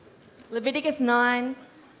Leviticus 9,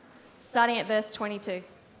 starting at verse 22.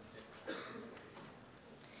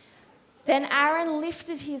 Then Aaron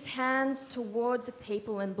lifted his hands toward the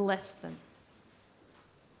people and blessed them.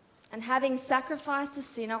 And having sacrificed the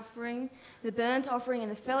sin offering, the burnt offering,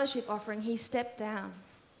 and the fellowship offering, he stepped down.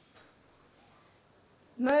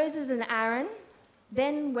 Moses and Aaron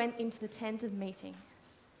then went into the tent of meeting.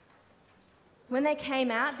 When they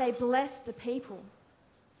came out, they blessed the people.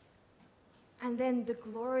 And then the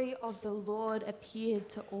glory of the Lord appeared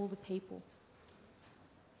to all the people.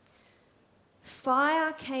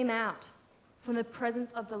 Fire came out from the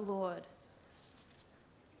presence of the Lord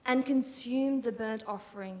and consumed the burnt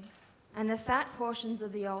offering and the fat portions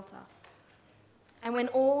of the altar. And when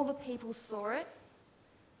all the people saw it,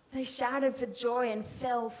 they shouted for joy and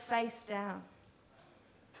fell face down.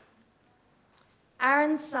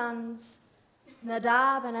 Aaron's sons,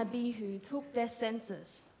 Nadab and Abihu, took their censers,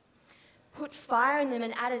 put fire in them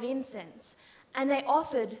and added incense, and they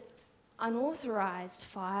offered unauthorized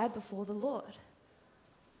fire before the Lord,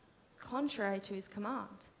 contrary to his command.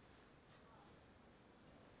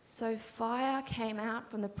 So fire came out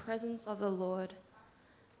from the presence of the Lord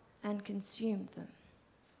and consumed them.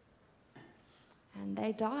 And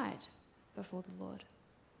they died before the Lord.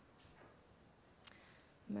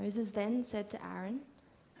 Moses then said to Aaron,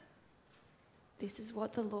 "This is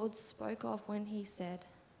what the Lord spoke of when he said,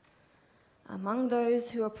 'Among those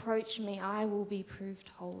who approach me, I will be proved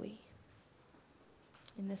holy.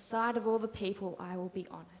 In the sight of all the people, I will be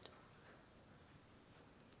honored.'"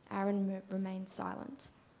 Aaron remained silent.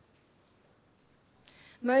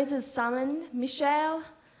 Moses summoned Mishael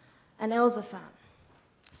and Elzaphan,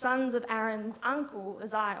 sons of Aaron's uncle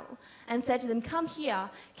Uzziel, and said to them, "Come here,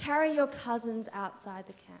 carry your cousins outside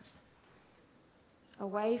the camp,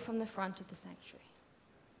 away from the front of the sanctuary."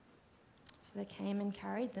 So they came and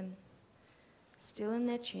carried them, still in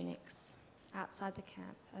their tunics, outside the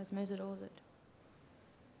camp, as Moses ordered.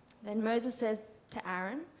 Then Moses said to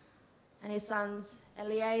Aaron and his sons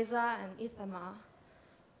Eleazar and Ithamar,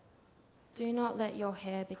 "Do not let your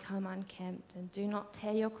hair become unkempt, and do not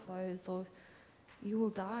tear your clothes, or you will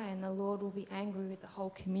die, and the Lord will be angry with the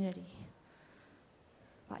whole community.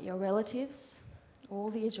 But your relatives, all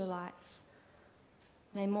the Israelites,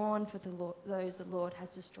 may mourn for those the Lord has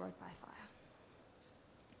destroyed by fire."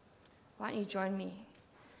 Why don't you join me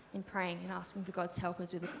in praying and asking for God's help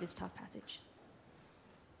as we look at this tough passage.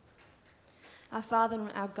 Our Father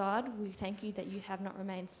and our God, we thank you that you have not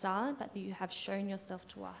remained silent, but that you have shown yourself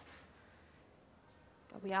to us.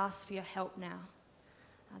 God, we ask for your help now,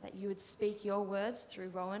 that you would speak your words through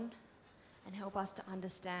Rowan and help us to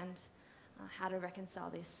understand how to reconcile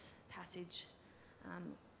this passage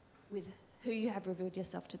with who you have revealed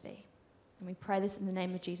yourself to be. And we pray this in the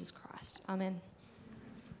name of Jesus Christ. Amen.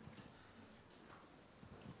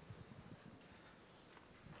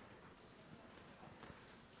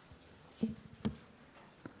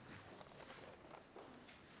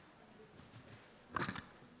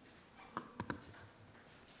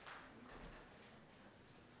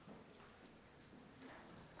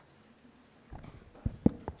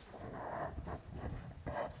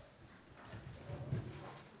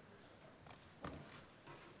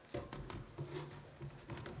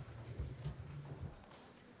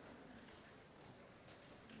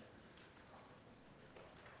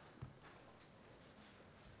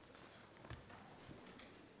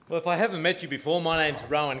 Well, if I haven't met you before, my name's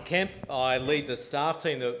Rowan Kemp. I lead the staff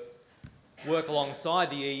team that work alongside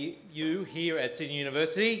the EU here at Sydney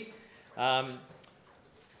University. I'm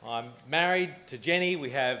married to Jenny. We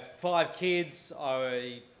have 5 kids.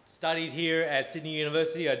 I studied here at Sydney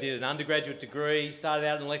University. I did an undergraduate degree, started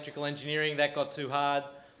out in electrical engineering. That got too hard.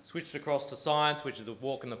 Switched across to science, which is a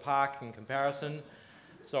walk in the park in comparison.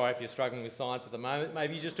 Sorry if you're struggling with science at the moment.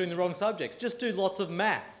 Maybe you're just doing the wrong subjects. Just do lots of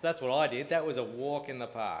maths. That's what I did. That was a walk in the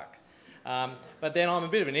park. But then I'm a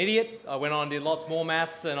bit of an idiot. I went on and did lots more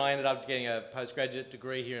maths, and I ended up getting a postgraduate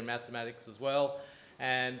degree here in mathematics as well.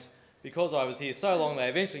 And because I was here so long, they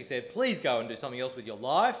eventually said, "Please go and do something else with your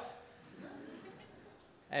life."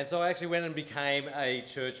 And so I actually went and became a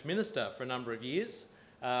church minister for a number of years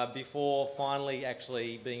before finally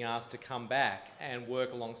actually being asked to come back and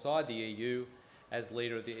work alongside the EU as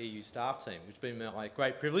leader of the EU staff team, which has been my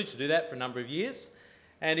great privilege to do that for a number of years.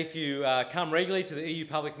 And if you come regularly to the EU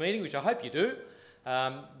public meeting, which I hope you do,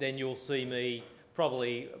 then you'll see me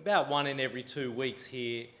probably about 1 in every 2 weeks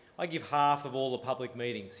here. I give half of all the public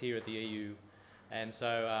meetings here at the EU, and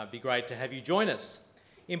so it'd be great to have you join us.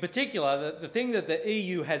 In particular, the thing that the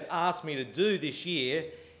EU has asked me to do this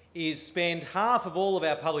year is spend half of all of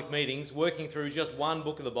our public meetings working through just one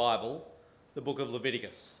book of the Bible, the book of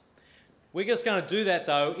Leviticus. We're just going to do that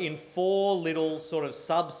though in 4 little sort of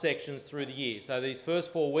subsections through the year. So these first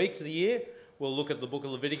 4 weeks of the year, we'll look at the book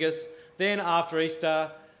of Leviticus. Then after Easter,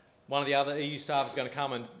 one of the other EU staff is going to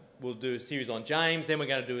come and we'll do a series on James. Then we're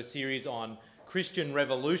going to do a series on Christian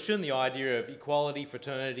revolution, the idea of equality,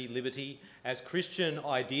 fraternity, liberty as Christian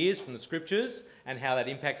ideas from the scriptures and how that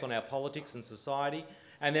impacts on our politics and society.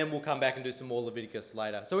 And then we'll come back and do some more Leviticus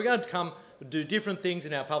later. So we're going to come do different things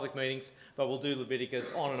in our public meetings, but we'll do Leviticus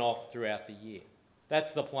on and off throughout the year.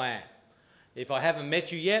 That's the plan. If I haven't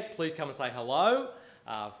met you yet, please come and say hello.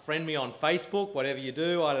 Friend me on Facebook, whatever you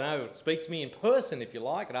do. I don't know, speak to me in person if you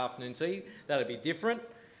like at afternoon tea. That'd be different.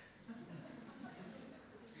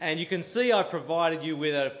 And you can see I've provided you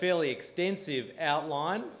with a fairly extensive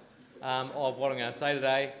outline of what I'm going to say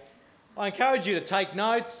today. I encourage you to take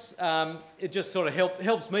notes. It just sort of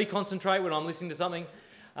helps me concentrate when I'm listening to something.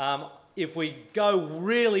 If we go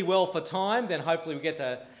really well for time, then hopefully we get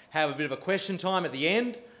to have a bit of a question time at the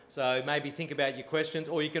end. So maybe think about your questions,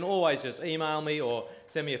 or you can always just email me or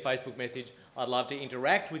send me a Facebook message. I'd love to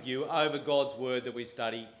interact with you over God's Word that we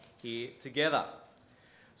study here together.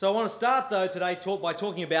 So I want to start though today by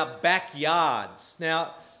talking about backyards.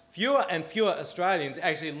 Now, fewer and fewer Australians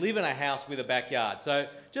actually live in a house with a backyard. So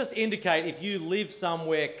just indicate if you live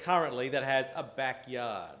somewhere currently that has a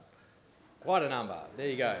backyard. Quite a number. There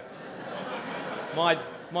you go.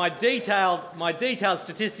 My detailed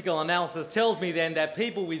statistical analysis tells me then that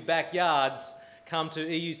people with backyards come to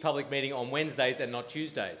EU's public meeting on Wednesdays and not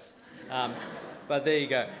Tuesdays. But there you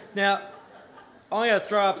go. Now, I'm going to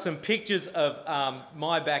throw up some pictures of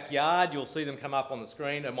my backyard. You'll see them come up on the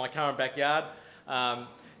screen of my current backyard.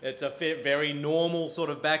 It's a very normal sort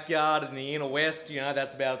of backyard in the inner west. You know,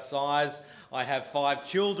 that's about its size. I have 5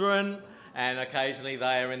 children, and occasionally they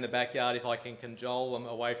are in the backyard if I can cajole them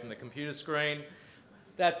away from the computer screen.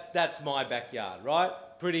 That's my backyard, right?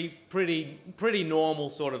 Pretty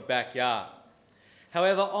normal sort of backyard.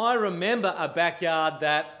 However, I remember a backyard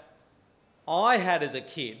that I had as a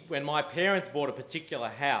kid when my parents bought a particular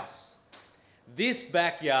house. This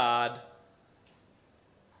backyard,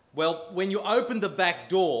 well, when you opened the back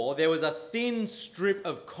door, there was a thin strip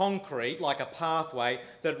of concrete, like a pathway,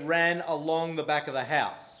 that ran along the back of the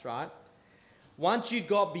house, right? Once you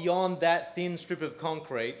got beyond that thin strip of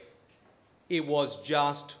concrete, it was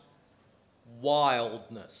just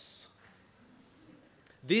wildness.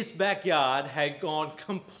 This backyard had gone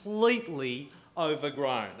completely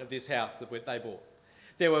overgrown of this house that they bought.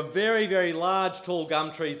 There were very, very large, tall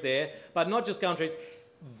gum trees there, but not just gum trees,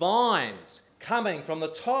 vines coming from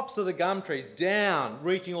the tops of the gum trees down,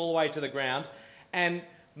 reaching all the way to the ground, and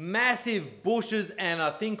massive bushes and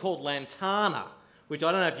a thing called lantana, which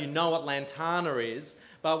I don't know if you know what lantana is,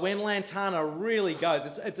 but when lantana really goes,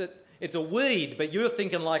 it's a weed, but you're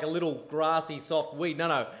thinking like a little grassy, soft weed.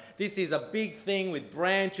 No, this is a big thing with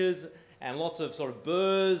branches and lots of sort of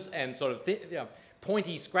burrs and sort of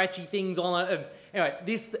pointy, scratchy things on it. And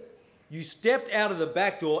anyway, you stepped out of the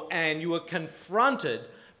back door and you were confronted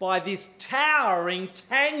by this towering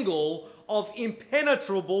tangle of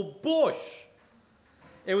impenetrable bush.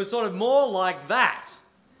 It was sort of more like that.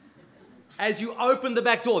 As you opened the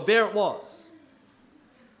back door, there it was.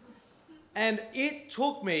 And it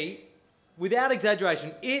took me, without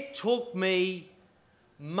exaggeration, it took me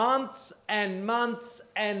months and months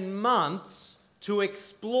and months to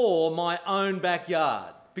explore my own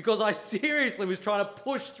backyard, because I seriously was trying to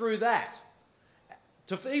push through that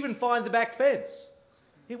to even find the back fence.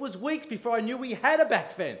 It was weeks before I knew we had a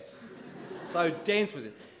back fence. So dense was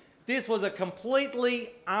it. This was a completely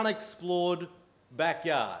unexplored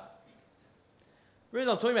backyard. The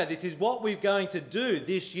reason I'm talking about this is what we're going to do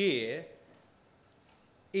this year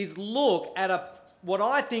is look at what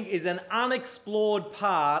I think is an unexplored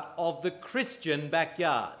part of the Christian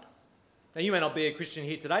backyard. Now, you may not be a Christian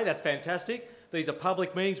here today. That's fantastic. These are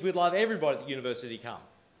public meetings. We'd love everybody at the university to come.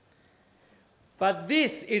 But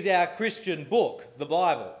this is our Christian book, the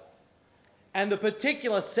Bible. And the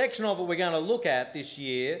particular section of it we're going to look at this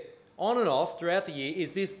year, on and off throughout the year,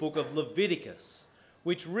 is this book of Leviticus,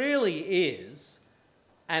 which really is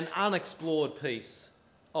an unexplored piece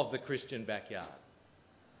of the Christian backyard.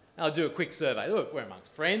 I'll do a quick survey. Look, we're amongst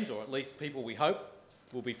friends, or at least people we hope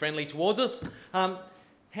will be friendly towards us.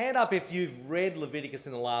 Hand up if you've read Leviticus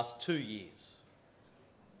in the last 2 years.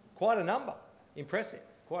 Quite a number. Impressive.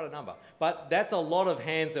 Quite a number. But that's a lot of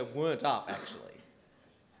hands that weren't up, actually.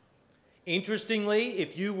 Interestingly,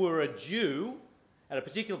 if you were a Jew at a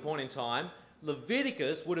particular point in time,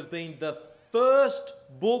 Leviticus would have been the first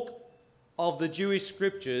book of the Jewish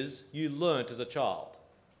scriptures you learnt as a child.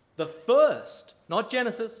 The first. Not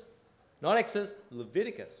Genesis, not Exodus,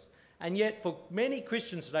 Leviticus. And yet, for many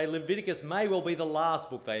Christians today, Leviticus may well be the last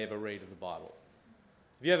book they ever read of the Bible.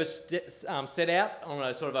 Have you ever set out on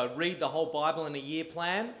a sort of a read the whole Bible in a year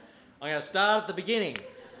plan? I'm going to start at the beginning.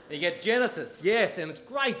 You get Genesis, yes, and it's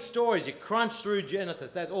great stories. You crunch through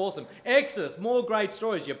Genesis, that's awesome. Exodus, more great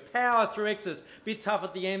stories. You power through Exodus. Bit tough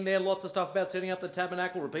at the end there, lots of stuff about setting up the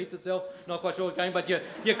tabernacle, repeats itself. Not quite sure what's going, but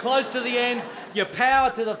you're close to the end, you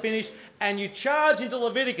power to the finish, and you charge into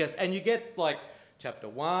Leviticus, and you get like chapter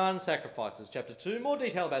 1, sacrifices. Chapter 2, more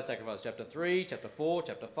detail about sacrifice. Chapter 3, chapter 4,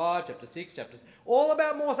 chapter 5, chapter 6, chapters, all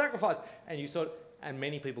about more sacrifice. And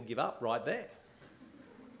many people give up right there.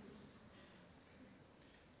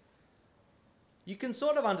 You can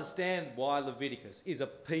sort of understand why Leviticus is a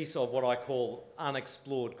piece of what I call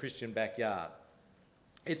unexplored Christian backyard.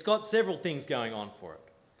 It's got several things going on for it.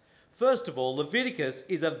 First of all, Leviticus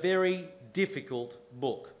is a very difficult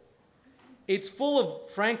book. It's full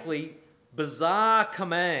of, frankly, bizarre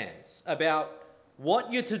commands about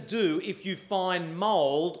what you're to do if you find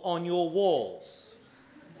mould on your walls.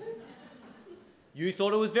 You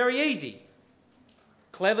thought it was very easy.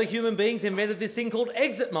 Clever human beings invented this thing called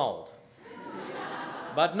exit mould.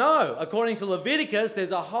 But no, according to Leviticus,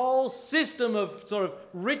 there's a whole system of sort of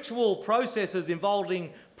ritual processes involving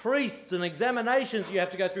priests and examinations you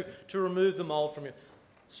have to go through to remove the mould from you.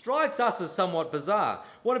 Strikes us as somewhat bizarre.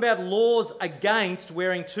 What about laws against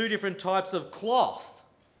wearing two different types of cloth?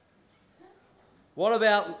 What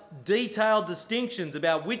about detailed distinctions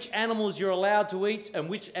about which animals you're allowed to eat and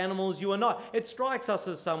which animals you are not? It strikes us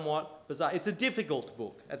as somewhat bizarre. It's a difficult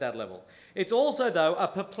book at that level. It's also, though, a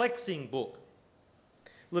perplexing book.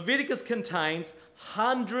 Leviticus contains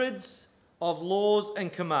hundreds of laws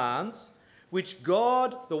and commands which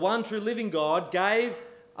God, the one true living God, gave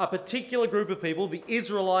a particular group of people, the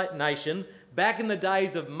Israelite nation, back in the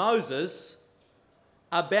days of Moses,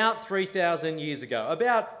 about 3,000 years ago,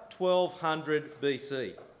 about 1200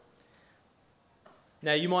 BC.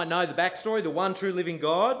 Now, you might know the backstory. The one true living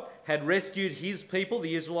God had rescued his people,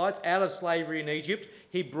 the Israelites, out of slavery in Egypt.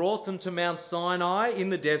 He brought them to Mount Sinai in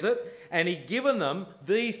the desert, and he'd given them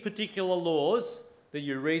these particular laws, that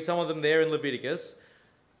you read some of them there in Leviticus,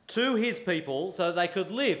 to his people so they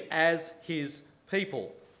could live as his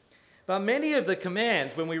people. But many of the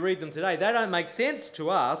commands, when we read them today, they don't make sense to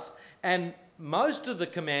us, and most of the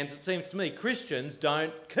commands, it seems to me, Christians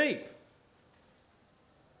don't keep.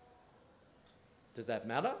 Does that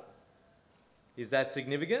matter? Is that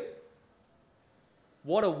significant?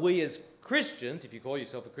 What are we as Christians, if you call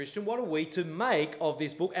yourself a Christian, what are we to make of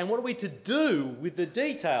this book, and what are we to do with the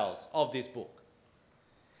details of this book?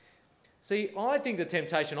 See, I think the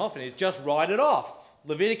temptation often is just write it off.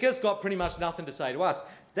 Leviticus got pretty much nothing to say to us.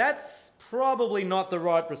 That's probably not the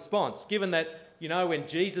right response, given that, when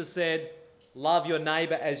Jesus said, love your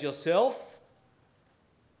neighbour as yourself,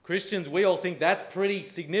 Christians, we all think that's pretty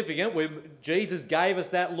significant. Jesus gave us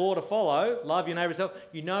that law to follow, love your neighbour as yourself.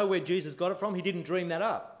 You know where Jesus got it from? He didn't dream that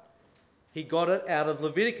up. He got it out of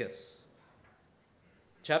Leviticus.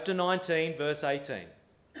 Chapter 19, verse 18.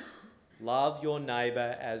 Love your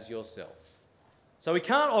neighbour as yourself. So we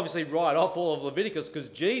can't obviously write off all of Leviticus because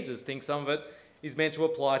Jesus thinks some of it is meant to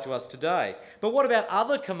apply to us today. But what about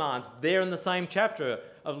other commands there in the same chapter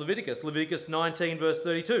of Leviticus? Leviticus 19, verse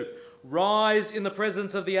 32. Rise in the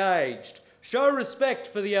presence of the aged. Show respect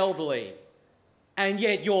for the elderly. And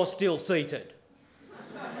yet you're still seated.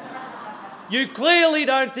 You clearly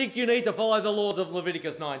don't think you need to follow the laws of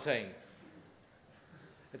Leviticus 19.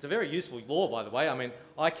 It's a very useful law, by the way. I mean,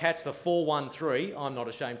 I catch the 413, I'm not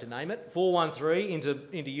ashamed to name it, 413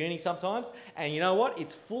 into uni sometimes, and you know what?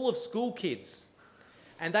 It's full of school kids.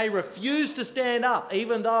 And they refuse to stand up,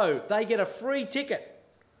 even though they get a free ticket,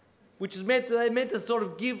 which is meant to sort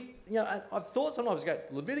of give, I've thought sometimes,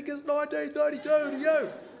 Leviticus 19:32 to you.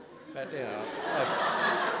 But,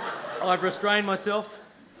 I've restrained myself.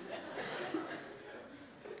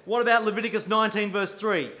 What about Leviticus 19 verse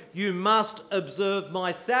 3? You must observe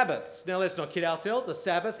my Sabbaths. Now let's not kid ourselves. A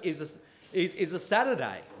Sabbath is a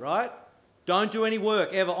Saturday, right? Don't do any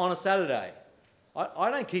work ever on a Saturday. I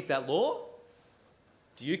don't keep that law.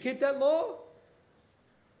 Do you keep that law?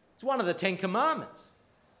 It's one of the 10 Commandments.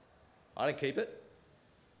 I don't keep it.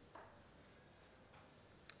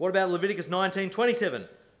 What about Leviticus 19:27?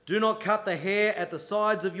 Do not cut the hair at the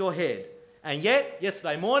sides of your head. And yet,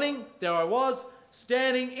 yesterday morning, there I was,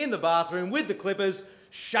 standing in the bathroom with the clippers,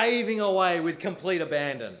 shaving away with complete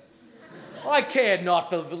abandon. I cared not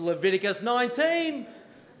for Leviticus 19.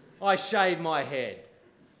 I shaved my head.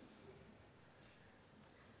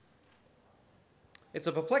 It's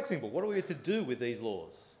a perplexing book. What are we to do with these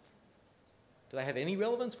laws? Do they have any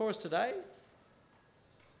relevance for us today?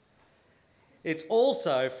 It's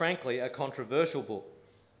also, frankly, a controversial book.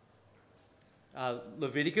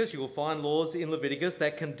 Leviticus, you will find laws in Leviticus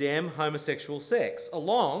that condemn homosexual sex,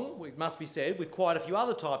 along, it must be said, with quite a few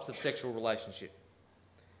other types of sexual relationship.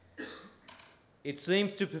 It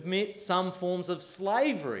seems to permit some forms of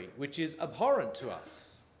slavery, which is abhorrent to us.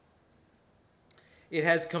 It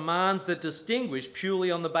has commands that distinguish purely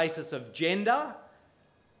on the basis of gender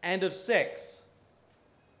and of sex.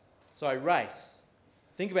 Sorry, race.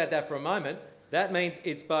 Think about that for a moment. That means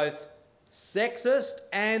it's both sexist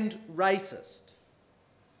and racist.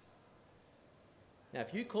 Now,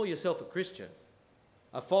 if you call yourself a Christian,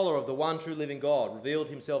 a follower of the one true living God, revealed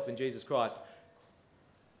himself in Jesus Christ,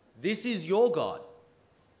 this is your God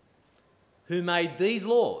who made these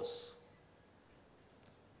laws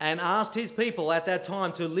and asked his people at that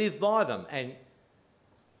time to live by them. And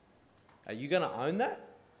are you going to own that?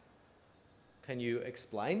 Can you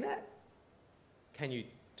explain that? Can you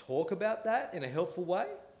talk about that in a helpful way?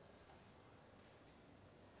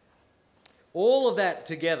 All of that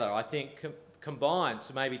together, I think, combines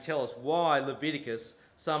to maybe tell us why Leviticus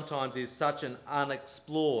sometimes is such an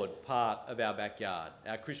unexplored part of our backyard,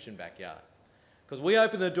 our Christian backyard. Because we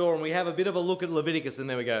open the door and we have a bit of a look at Leviticus and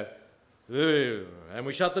then we go, ooh, and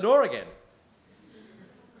we shut the door again.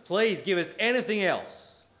 Please give us anything else.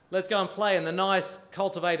 Let's go and play in the nice,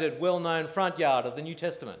 cultivated, well-known front yard of the New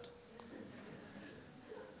Testament.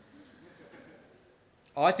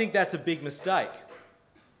 I think that's a big mistake.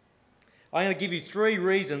 I'm going to give you 3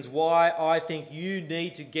 reasons why I think you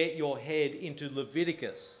need to get your head into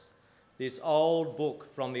Leviticus, this old book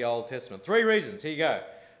from the Old Testament. 3 reasons. Here you go.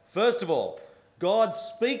 First of all, God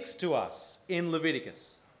speaks to us in Leviticus.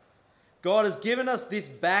 God has given us this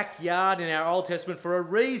backyard in our Old Testament for a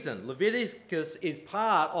reason. Leviticus is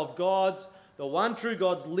part of God's, the one true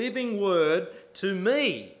God's living word to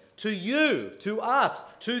me, to you, to us,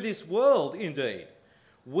 to this world indeed.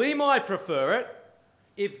 We might prefer it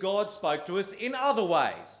if God spoke to us in other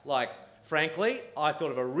ways. Like, frankly, I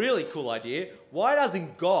thought of a really cool idea. Why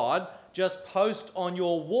doesn't God just post on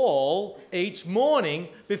your wall each morning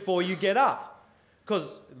before you get up? Because,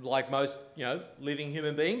 like most, living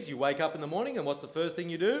human beings, you wake up in the morning and what's the first thing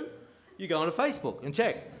you do? You go onto Facebook and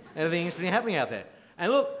check anything interesting happening out there.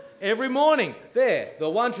 And look, every morning, there, the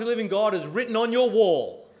one true living God is written on your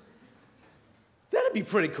wall. That'd be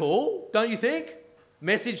pretty cool, don't you think?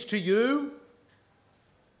 Message to you.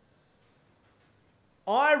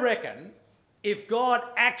 I reckon if God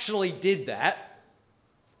actually did that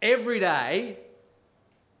every day,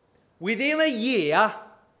 within a year,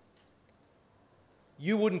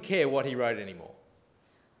 you wouldn't care what he wrote anymore.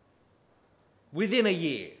 Within a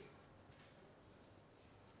year.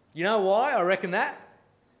 You know why I reckon that?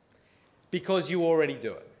 Because you already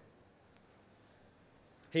do it.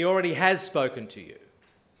 He already has spoken to you.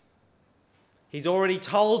 He's already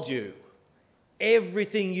told you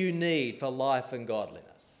everything you need for life and godliness.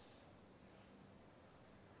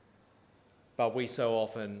 But we so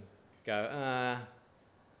often go,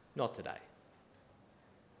 not today.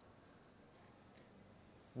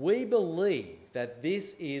 We believe that this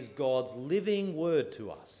is God's living word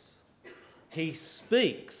to us. He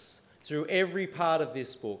speaks through every part of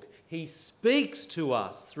this book. He speaks to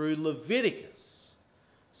us through Leviticus.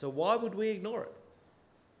 So why would we ignore it?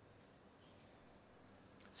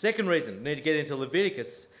 Second reason, we need to get into Leviticus.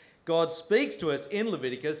 God speaks to us in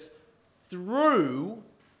Leviticus through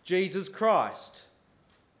Jesus Christ.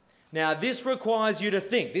 Now, this requires you to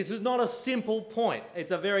think. This is not a simple point. It's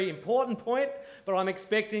a very important point, but I'm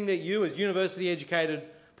expecting that you, as university-educated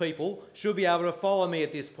people, should be able to follow me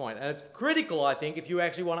at this point. And it's critical, I think, if you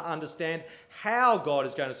actually want to understand how God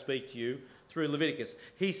is going to speak to you through Leviticus.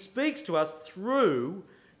 He speaks to us through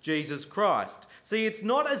Jesus Christ. See, it's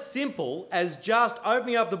not as simple as just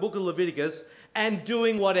opening up the book of Leviticus and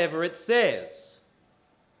doing whatever it says.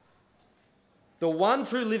 The one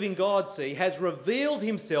true living God, has revealed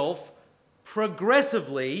himself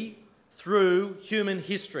progressively through human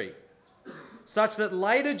history, such that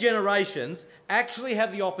later generations actually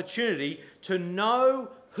have the opportunity to know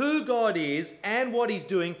who God is and what he's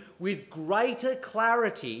doing with greater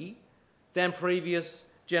clarity than previous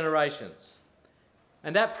generations.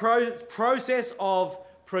 And that process of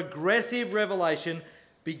progressive revelation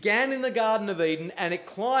began in the Garden of Eden and it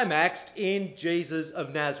climaxed in Jesus of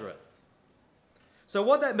Nazareth. So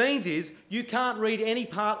what that means is you can't read any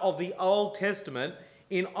part of the Old Testament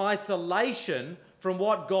in isolation from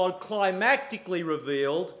what God climactically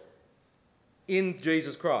revealed in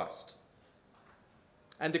Jesus Christ.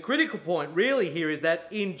 And the critical point really here is that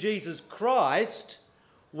in Jesus Christ,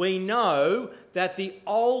 we know that the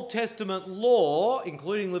Old Testament law,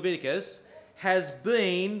 including Leviticus, has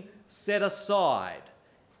been set aside.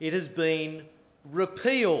 It has been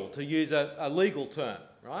repealed, to use a legal term,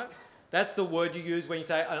 right? That's the word you use when you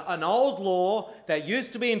say an old law that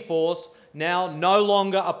used to be enforced now no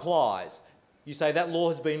longer applies. You say that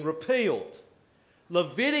law has been repealed.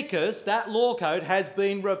 Leviticus, that law code, has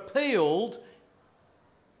been repealed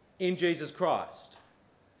in Jesus Christ.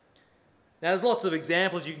 Now, there's lots of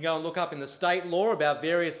examples you can go and look up in the state law about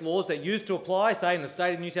various laws that used to apply, say in the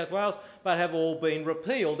state of New South Wales, but have all been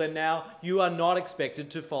repealed, and now you are not expected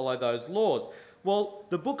to follow those laws. Well,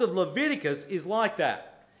 the book of Leviticus is like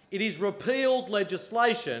that. It is repealed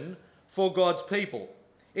legislation for God's people.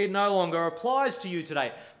 It no longer applies to you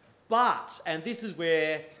today. But, and this is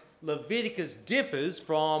where Leviticus differs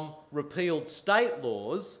from repealed state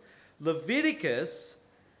laws, Leviticus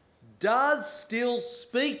does still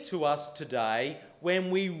speak to us today when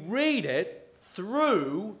we read it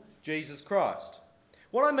through Jesus Christ.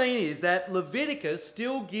 What I mean is that Leviticus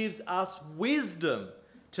still gives us wisdom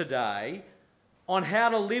today on how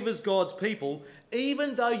to live as God's people,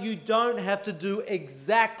 even though you don't have to do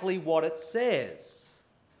exactly what it says.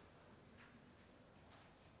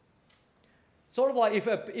 Sort of like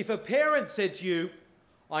if a parent said to you,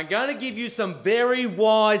 I'm going to give you some very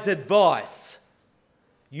wise advice,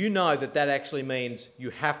 you know that actually means you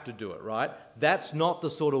have to do it, right? That's not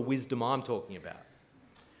the sort of wisdom I'm talking about.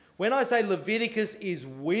 When I say Leviticus is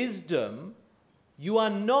wisdom, you are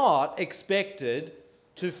not expected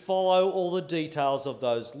to follow all the details of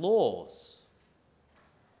those laws.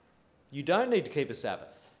 You don't need to keep a Sabbath.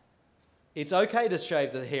 It's okay to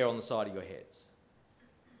shave the hair on the side of your heads.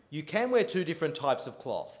 You can wear 2 different types of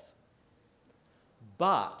cloth.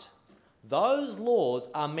 But those laws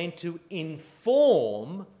are meant to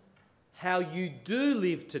inform how you do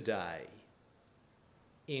live today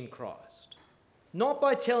in Christ. Not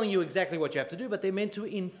by telling you exactly what you have to do, but they're meant to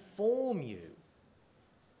inform you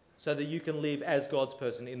so that you can live as God's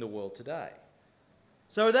person in the world today.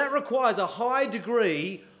 So that requires a high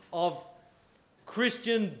degree of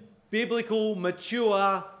Christian, biblical,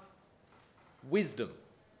 mature wisdom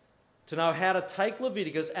to know how to take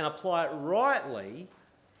Leviticus and apply it rightly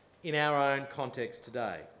in our own context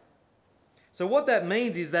today. So what that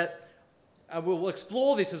means is that, we'll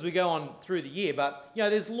explore this as we go on through the year, but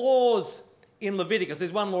there's laws in Leviticus.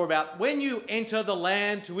 There's one law about when you enter the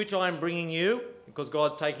land to which I am bringing you, because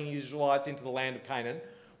God's taking the Israelites into the land of Canaan.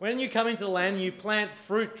 When you come into the land, you plant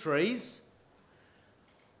fruit trees.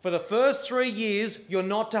 For the first 3 years, you're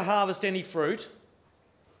not to harvest any fruit.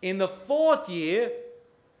 In the 4th year,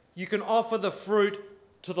 you can offer the fruit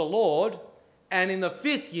to the Lord, and in the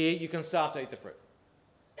 5th year, you can start to eat the fruit.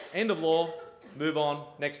 End of law, move on,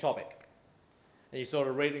 next topic. And you sort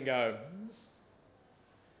of read and go,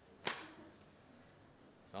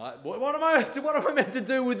 what am I meant to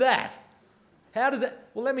do with that? How does that...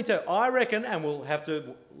 Well, let me tell you, I reckon, and we'll have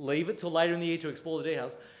to leave it till later in the year to explore the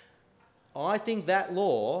details, I think that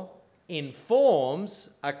law informs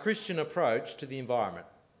a Christian approach to the environment.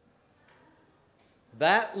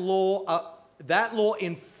 That law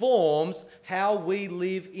informs how we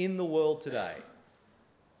live in the world today.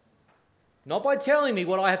 Not by telling me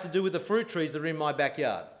what I have to do with the fruit trees that are in my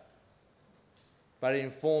backyard, but it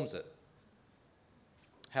informs it,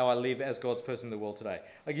 how I live as God's person in the world today.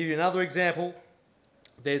 I'll give you another example.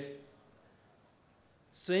 There's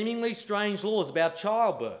seemingly strange laws about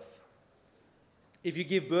childbirth. If you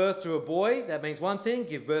give birth to a boy, that means one thing.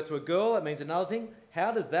 Give birth to a girl, that means another thing.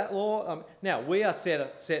 How does that law... now, we are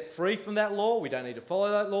set free from that law. We don't need to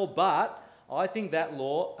follow that law. But I think that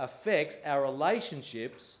law affects our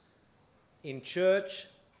relationships in church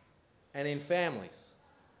and in families.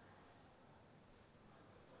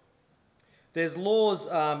 There's laws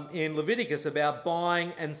in Leviticus about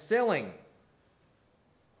buying and selling.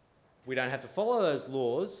 We don't have to follow those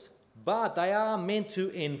laws, but they are meant to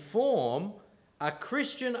inform a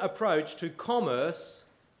Christian approach to commerce,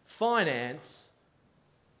 finance,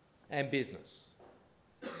 and business.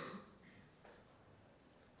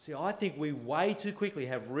 See, I think we way too quickly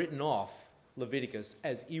have written off Leviticus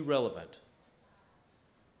as irrelevant.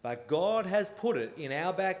 But God has put it in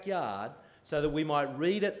our backyard so that we might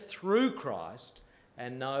read it through Christ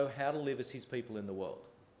and know how to live as his people in the world.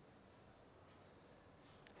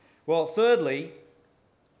 Well, thirdly,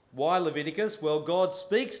 why Leviticus? Well, God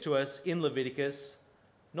speaks to us in Leviticus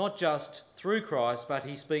not just through Christ, but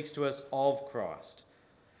he speaks to us of Christ.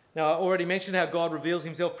 Now, I already mentioned how God reveals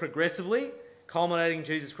himself progressively, culminating in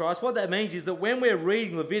Jesus Christ. What that means is that when we're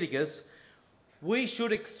reading Leviticus, we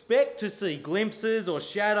should expect to see glimpses or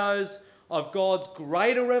shadows of God's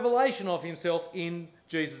greater revelation of himself in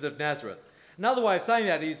Jesus of Nazareth. Another way of saying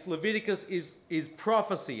that is Leviticus is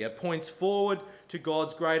prophecy. It points forward to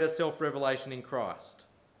God's greater self-revelation in Christ.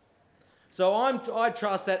 So I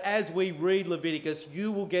trust that as we read Leviticus,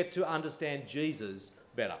 you will get to understand Jesus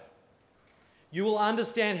better. You will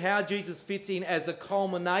understand how Jesus fits in as the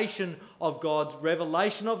culmination of God's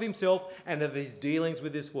revelation of himself and of his dealings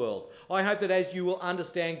with this world. I hope that as you will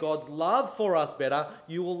understand God's love for us better,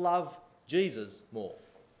 you will love Jesus more.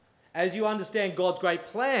 As you understand God's great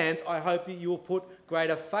plans, I hope that you will put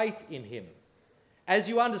greater faith in him. As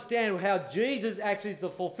you understand how Jesus actually is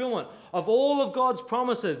the fulfillment of all of God's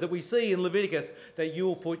promises that we see in Leviticus, that you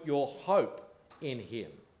will put your hope in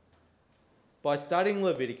him. By studying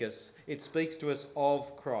Leviticus, it speaks to us of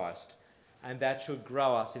Christ, and that should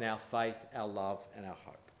grow us in our faith, our love, and our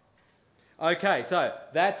hope. Okay, so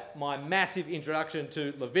that's my massive introduction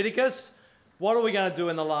to Leviticus. What are we going to do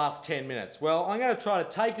in the last 10 minutes? Well, I'm going to try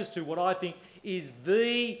to take us to what I think is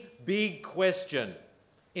the big question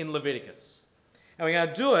in Leviticus. And we're going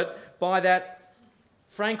to do it by that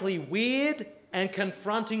frankly weird and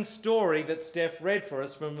confronting story that Steph read for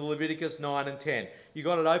us from Leviticus 9 and 10. You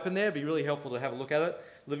got it open there? It'd be really helpful to have a look at it.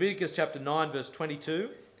 Leviticus chapter 9 verse 22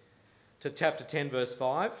 to chapter 10 verse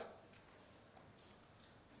 5.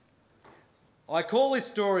 I call this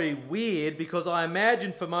story weird because I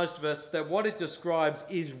imagine for most of us that what it describes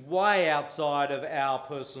is way outside of our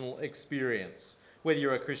personal experience, whether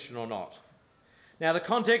you're a Christian or not. Now, the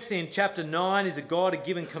context in chapter 9 is that God had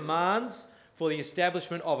given commands for the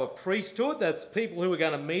establishment of a priesthood. That's people who are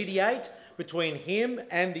going to mediate between him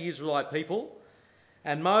and the Israelite people.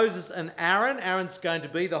 And Moses and Aaron's going to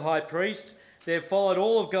be the high priest. They've followed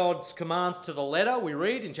all of God's commands to the letter, we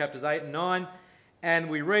read in chapters 8 and 9.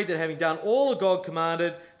 And we read that having done all that God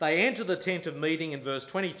commanded, they enter the tent of meeting in verse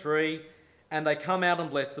 23, and they come out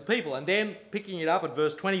and bless the people. And then, picking it up at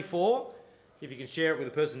verse 24, if you can share it with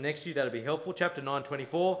the person next to you, that would be helpful. Chapter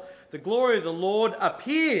 9:24. The glory of the Lord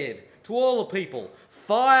appeared to all the people.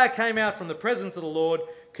 Fire came out from the presence of the Lord,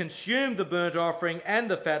 consumed the burnt offering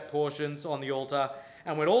and the fat portions on the altar.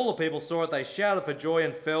 And when all the people saw it, they shouted for joy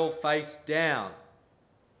and fell face down.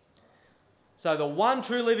 So the one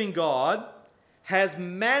true living God has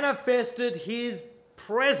manifested his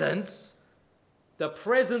presence, the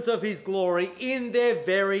presence of his glory, in their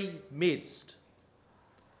very midst.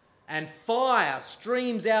 And fire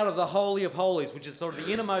streams out of the Holy of Holies, which is sort of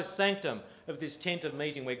the innermost sanctum of this tent of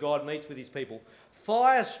meeting where God meets with his people.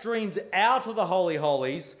 Fire streams out of the Holy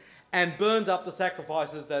Holies and burns up the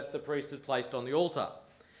sacrifices that the priest has placed on the altar.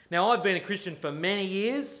 Now, I've been a Christian for many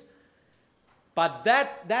years, but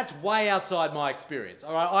that's way outside my experience.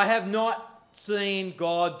 All right? I have not seen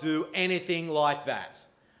God do anything like that.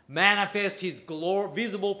 Manifest his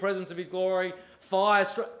visible presence of his glory, fire.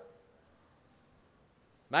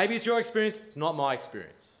 Maybe it's your experience. It's not my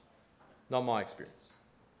experience. Not my experience.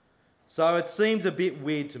 So it seems a bit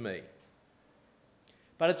weird to me.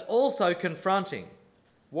 But it's also confronting.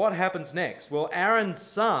 What happens next? Well, Aaron's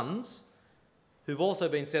sons, who've also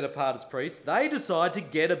been set apart as priests, they decide to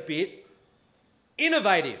get a bit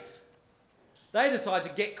innovative. They decide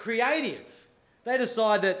to get creative. They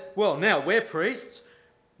decide that, well, now we're priests,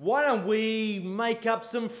 why don't we make up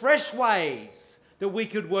some fresh ways that we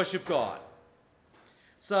could worship God?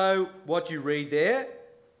 So what you read there,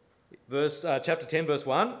 chapter 10, verse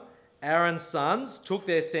 1, Aaron's sons took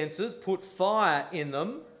their censers, put fire in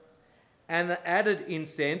them, and added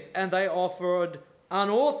incense, and they offered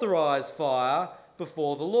unauthorized fire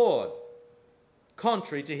before the Lord,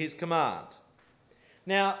 contrary to his command.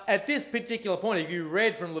 Now, at this particular point, if you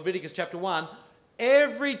read from Leviticus chapter 1,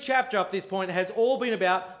 every chapter up this point has all been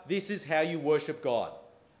about this is how you worship God.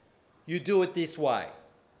 You do it this way.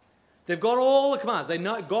 They've got all the commands. They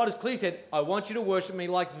know God has clearly said, I want you to worship me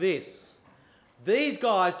like this. These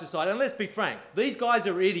guys decide, and let's be frank, these guys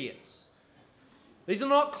are idiots. These are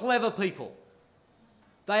not clever people.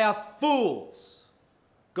 They are fools.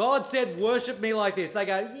 God said, worship me like this. They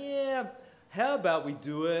go, yeah, how about we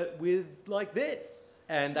do it with like this?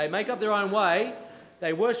 And they make up their own way.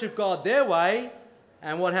 They worship God their way.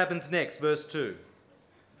 And what happens next? Verse 2.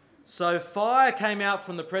 So fire came out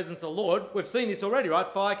from the presence of the Lord. We've seen this already, right?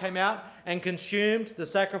 Fire came out and consumed the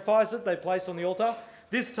sacrifices they placed on the altar.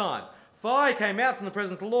 This time, fire came out from the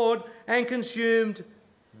presence of the Lord and consumed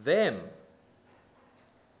them.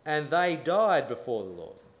 And they died before the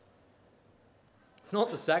Lord. It's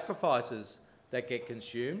not the sacrifices that get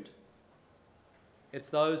consumed. It's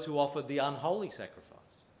those who offered the unholy sacrifice.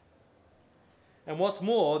 And what's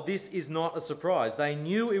more, this is not a surprise. They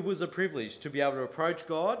knew it was a privilege to be able to approach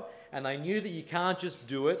God, and they knew that you can't just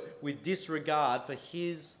do it with disregard for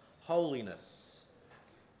his holiness.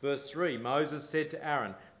 Verse 3, Moses said to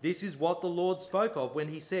Aaron, This is what the Lord spoke of when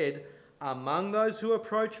he said, "Among those who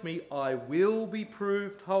approach me, I will be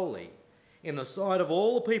proved holy. In the sight of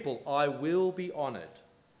all the people, I will be honoured."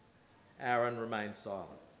 Aaron remained silent.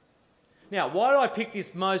 Now, why did I pick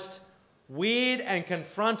this most weird and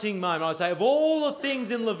confronting moment? I say, of all the things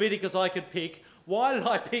in Leviticus I could pick, why did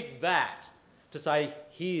I pick that to say,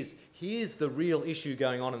 here's the real issue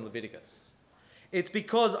going on in Leviticus? It's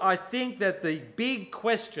because I think that the big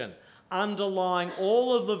question underlying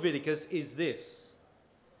all of Leviticus is this: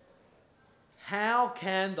 how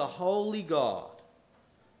can the holy God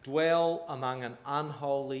dwell among an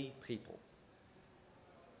unholy people?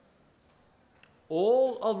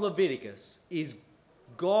 All of Leviticus is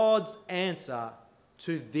God's answer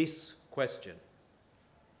to this question.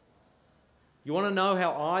 You want to know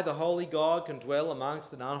how I, the holy God, can dwell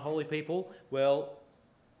amongst an unholy people? Well,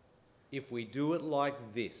 if we do it like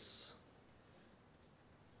this.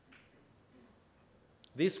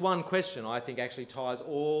 This one question, I think, actually ties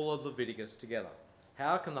all of Leviticus together.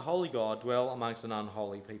 How can the holy God dwell amongst an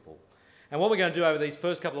unholy people? And what we're going to do over these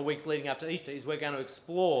first couple of weeks leading up to Easter is we're going to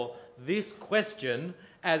explore this question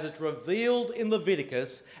as it's revealed in Leviticus,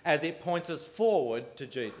 as it points us forward to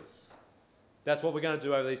Jesus. That's what we're going to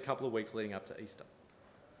do over these couple of weeks leading up to Easter.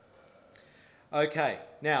 Okay,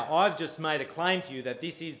 now I've just made a claim to you that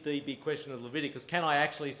this is the big question of Leviticus. Can I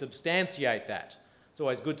actually substantiate that? It's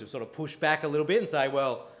always good to sort of push back a little bit and say,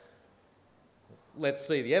 well, let's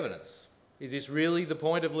see the evidence. Is this really the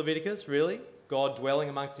point of Leviticus? Really? God dwelling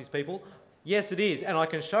amongst his people? Yes, it is, and I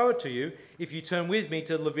can show it to you if you turn with me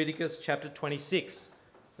to Leviticus chapter 26.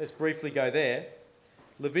 Let's briefly go there.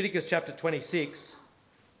 Leviticus chapter 26.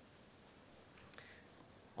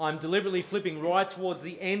 I'm deliberately flipping right towards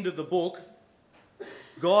the end of the book.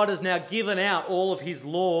 God has now given out all of his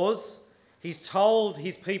laws. He's told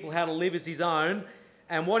his people how to live as his own.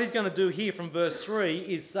 And what he's going to do here from verse 3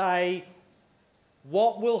 is say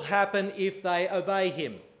what will happen if they obey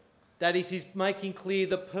him. That is, he's making clear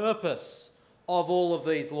the purpose of all of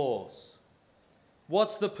these laws.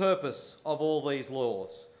 What's the purpose of all these laws?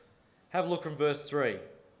 Have a look from verse 3.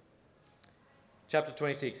 Chapter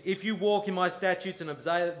 26. If you walk in my statutes and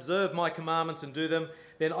observe my commandments and do them,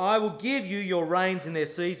 then I will give you your rains in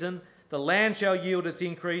their season. The land shall yield its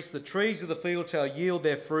increase. The trees of the field shall yield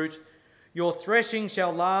their fruit. Your threshing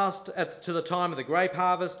shall last to the time of the grape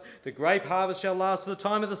harvest. The grape harvest shall last to the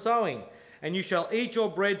time of the sowing. And you shall eat your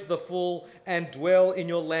bread to the full and dwell in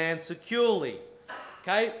your land securely.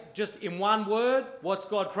 Okay, just in one word, what's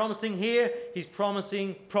God promising here? He's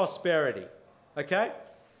promising prosperity. Okay?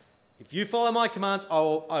 If you follow my commands, I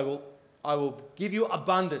will give you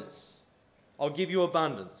abundance. I'll give you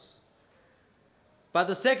abundance. But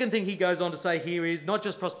the second thing he goes on to say here is not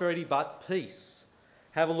just prosperity, but peace.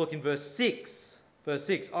 Have a look in verse 6. Verse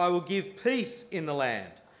 6, I will give peace in the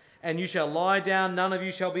land, and you shall lie down, none of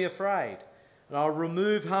you shall be afraid. And I'll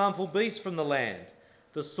remove harmful beasts from the land.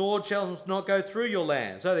 The sword shall not go through your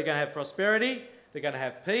land. So they're going to have prosperity, they're going to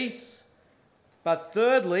have peace. But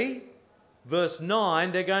thirdly, verse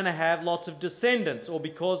 9, they're going to have lots of descendants, or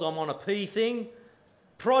because I'm on a P thing,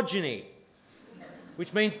 progeny,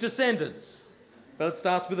 which means descendants. But it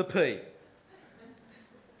starts with a P.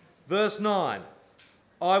 Verse 9,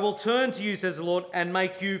 I will turn to you, says the Lord, and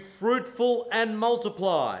make you fruitful and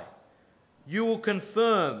multiply. You will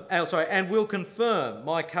will confirm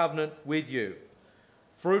my covenant with you.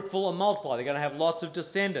 Fruitful and multiply. They're going to have lots of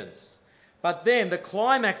descendants. But then the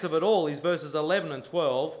climax of it all is verses 11 and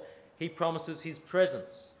 12. He promises his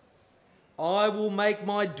presence. I will make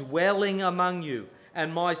my dwelling among you,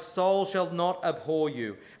 and my soul shall not abhor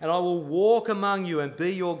you. And I will walk among you and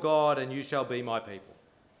be your God, and you shall be my people.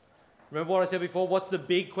 Remember what I said before? What's the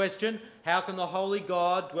big question? How can the holy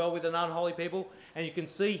God dwell with an unholy people? And you can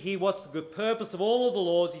see here what's the purpose of all of the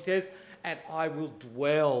laws. He says, and I will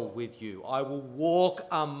dwell with you. I will walk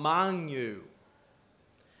among you.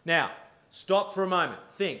 Now, stop for a moment.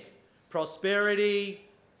 Think. Prosperity,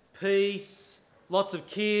 peace, lots of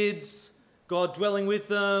kids, God dwelling with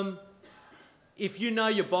them. If you know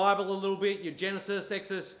your Bible a little bit, your Genesis,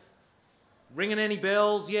 Exodus, ringing any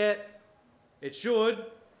bells yet? It should.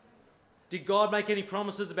 Did God make any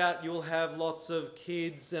promises about you'll have lots of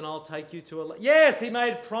kids and I'll take you to a... Yes, he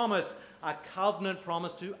made a promise, a covenant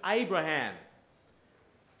promise to Abraham.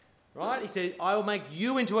 Right? He said, I will make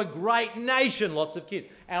you into a great nation, lots of kids,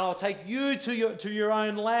 and I'll take you to your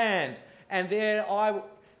own land. And there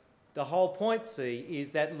the whole point, see,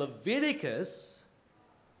 is that Leviticus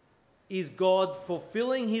is God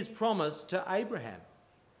fulfilling his promise to Abraham.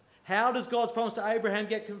 How does God's promise to Abraham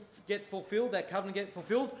get fulfilled, that covenant get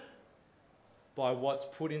fulfilled? By what's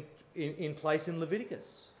put in place in Leviticus.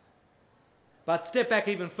 But step back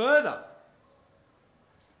even further.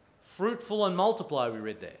 Fruitful and multiply, we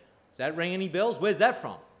read there. Does that ring any bells? Where's that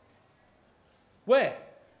from? Where?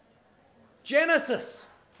 Genesis.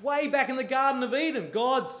 Way back in the Garden of Eden,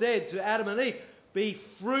 God said to Adam and Eve, be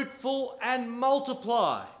fruitful and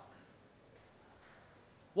multiply.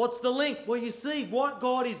 What's the link? Well, you see, what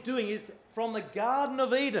God is doing is from the Garden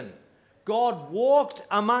of Eden, God walked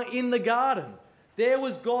in the garden. There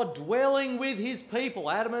was God dwelling with his people,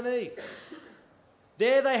 Adam and Eve.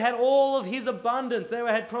 There they had all of his abundance. They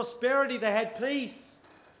had prosperity. They had peace.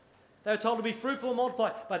 They were told to be fruitful and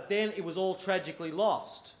multiply. But then it was all tragically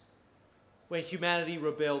lost when humanity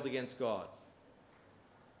rebelled against God.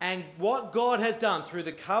 And what God has done through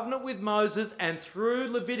the covenant with Moses and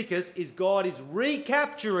through Leviticus is God is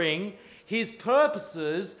recapturing his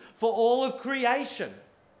purposes for all of creation.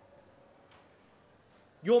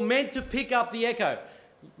 You're meant to pick up the echo.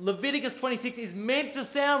 Leviticus 26 is meant to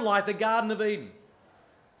sound like the Garden of Eden.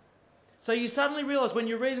 So you suddenly realise when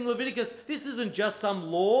you're reading Leviticus, this isn't just some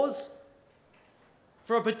laws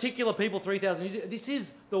for a particular people 3,000 years ago. This is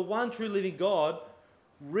the one true living God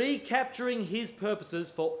recapturing his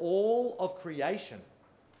purposes for all of creation.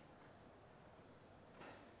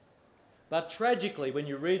 But tragically, when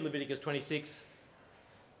you read Leviticus 26,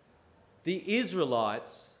 the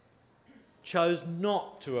Israelites chose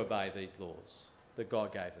not to obey these laws that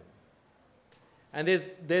God gave them. And then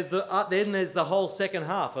there's the whole second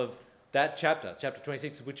half of that chapter, chapter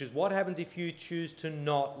 26, which is what happens if you choose to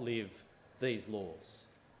not live these laws.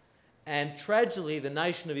 And tragically, the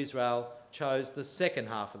nation of Israel chose the second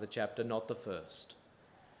half of the chapter, not the first.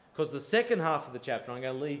 Because the second half of the chapter, I'm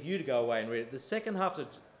going to leave you to go away and read it, the second half of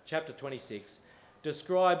chapter 26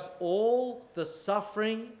 describes all the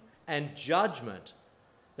suffering and judgment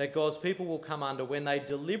that God's people will come under when they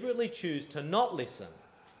deliberately choose to not listen,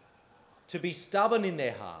 to be stubborn in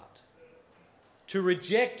their heart, to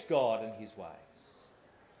reject God and his ways.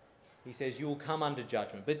 He says, you will come under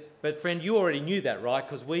judgment. But friend, you already knew that, right?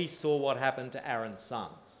 Because we saw what happened to Aaron's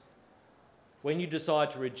sons. When you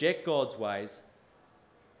decide to reject God's ways,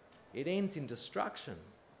 it ends in destruction.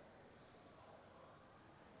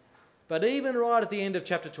 But even right at the end of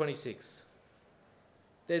chapter 26,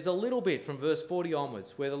 there's a little bit from verse 40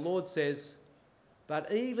 onwards where the Lord says,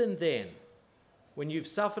 but even then, when you've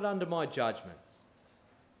suffered under my judgments,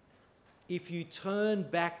 if you turn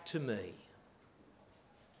back to me,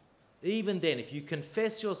 even then, if you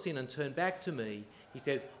confess your sin and turn back to me, he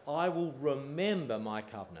says, I will remember my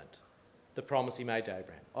covenant, the promise he made to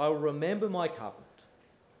Abraham. I will remember my covenant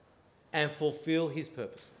and fulfill his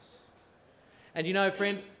purposes. And you know,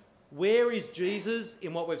 friend, where is Jesus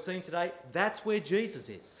in what we've seen today? That's where Jesus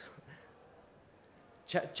is.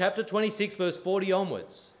 Chapter 26, verse 40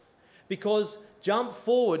 onwards. Because jump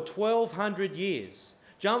forward 1,200 years.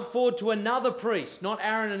 Jump forward to another priest, not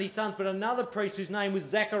Aaron and his sons, but another priest whose name was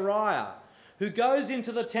Zechariah, who goes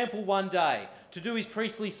into the temple one day to do his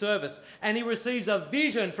priestly service, and he receives a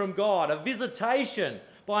vision from God, a visitation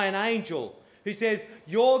by an angel who says,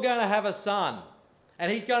 you're going to have a son,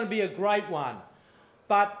 and he's going to be a great one,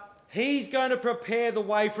 but he's going to prepare the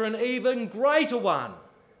way for an even greater one.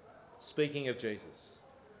 Speaking of Jesus.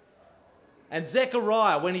 And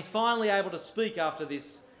Zechariah, when he's finally able to speak after this,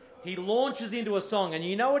 he launches into a song, and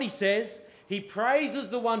you know what he says? He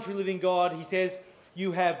praises the one true living God. He says,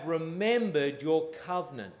 you have remembered your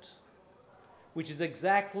covenant, which is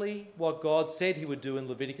exactly what God said he would do in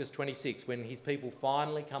Leviticus 26 when his people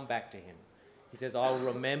finally come back to him. He says, I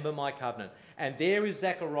will remember my covenant. And there is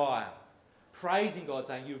Zechariah praising God,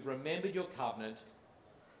 saying, you've remembered your covenant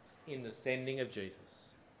in the sending of Jesus.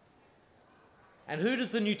 And who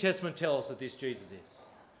does the New Testament tell us that this Jesus is?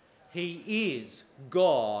 He is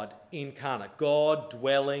God incarnate, God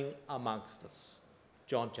dwelling amongst us.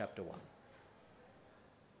 John chapter 1.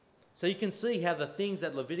 So you can see how the things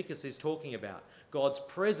that Leviticus is talking about, God's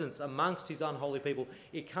presence amongst his unholy people,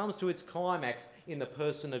 it comes to its climax in the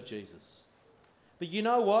person of Jesus. But you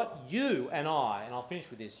know what? You and I, and I'll finish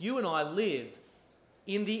with this, you and I live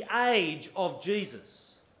in the age of Jesus.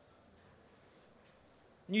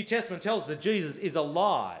 New Testament tells us that Jesus is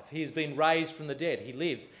alive. He has been raised from the dead. He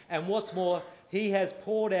lives. And what's more, he has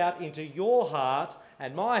poured out into your heart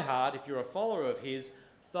and my heart, if you're a follower of his,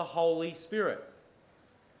 the Holy Spirit.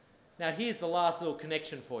 Now here's the last little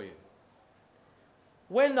connection for you.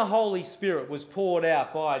 When the Holy Spirit was poured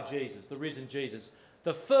out by Jesus, the risen Jesus,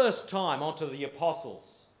 the first time onto the apostles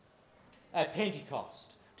at Pentecost,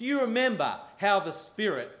 do you remember how the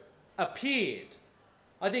Spirit appeared?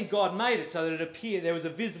 I think God made it so that it appeared, there was a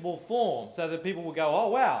visible form, so that people would go, oh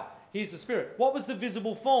wow, here's the Spirit. What was the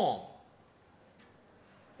visible form?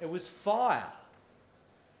 It was fire.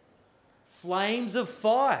 flames of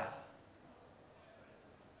fire.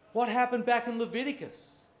 What happened back in Leviticus?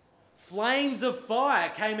 Flames of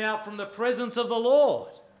fire came out from the presence of the Lord.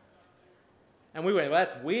 And we went, well,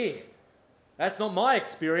 that's weird. That's not my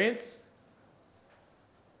experience.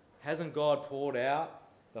 Hasn't God poured out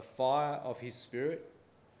the fire of His Spirit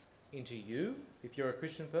into you if you're a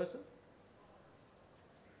Christian person?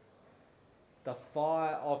 The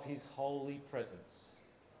fire of His holy presence,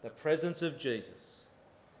 the presence of Jesus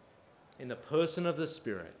in the person of the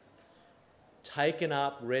Spirit, taken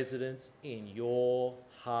up residence in your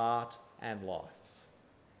heart and life.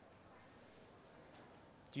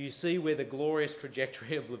 Do you see where the glorious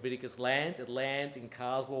trajectory of Leviticus lands? It lands in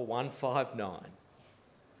Carswell 159.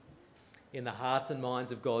 In the hearts and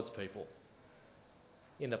minds of God's people.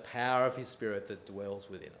 In the power of His Spirit that dwells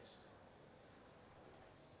within us.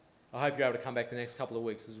 I hope you're able to come back the next couple of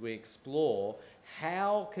weeks as we explore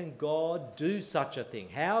how can God do such a thing?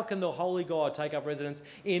 How can the Holy God take up residence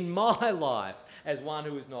in my life as one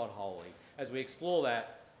who is not holy? As we explore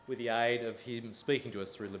that with the aid of Him speaking to us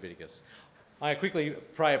through Leviticus. I'm going to quickly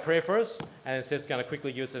pray a prayer for us, and Seth's going to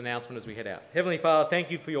quickly give us an announcement as we head out. Heavenly Father,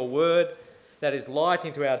 thank you for your word that is light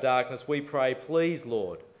into our darkness. We pray, please,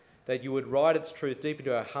 Lord, that you would write its truth deep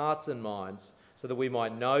into our hearts and minds so that we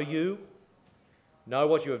might know you, know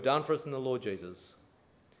what you have done for us in the Lord Jesus,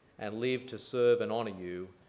 and live to serve and honour you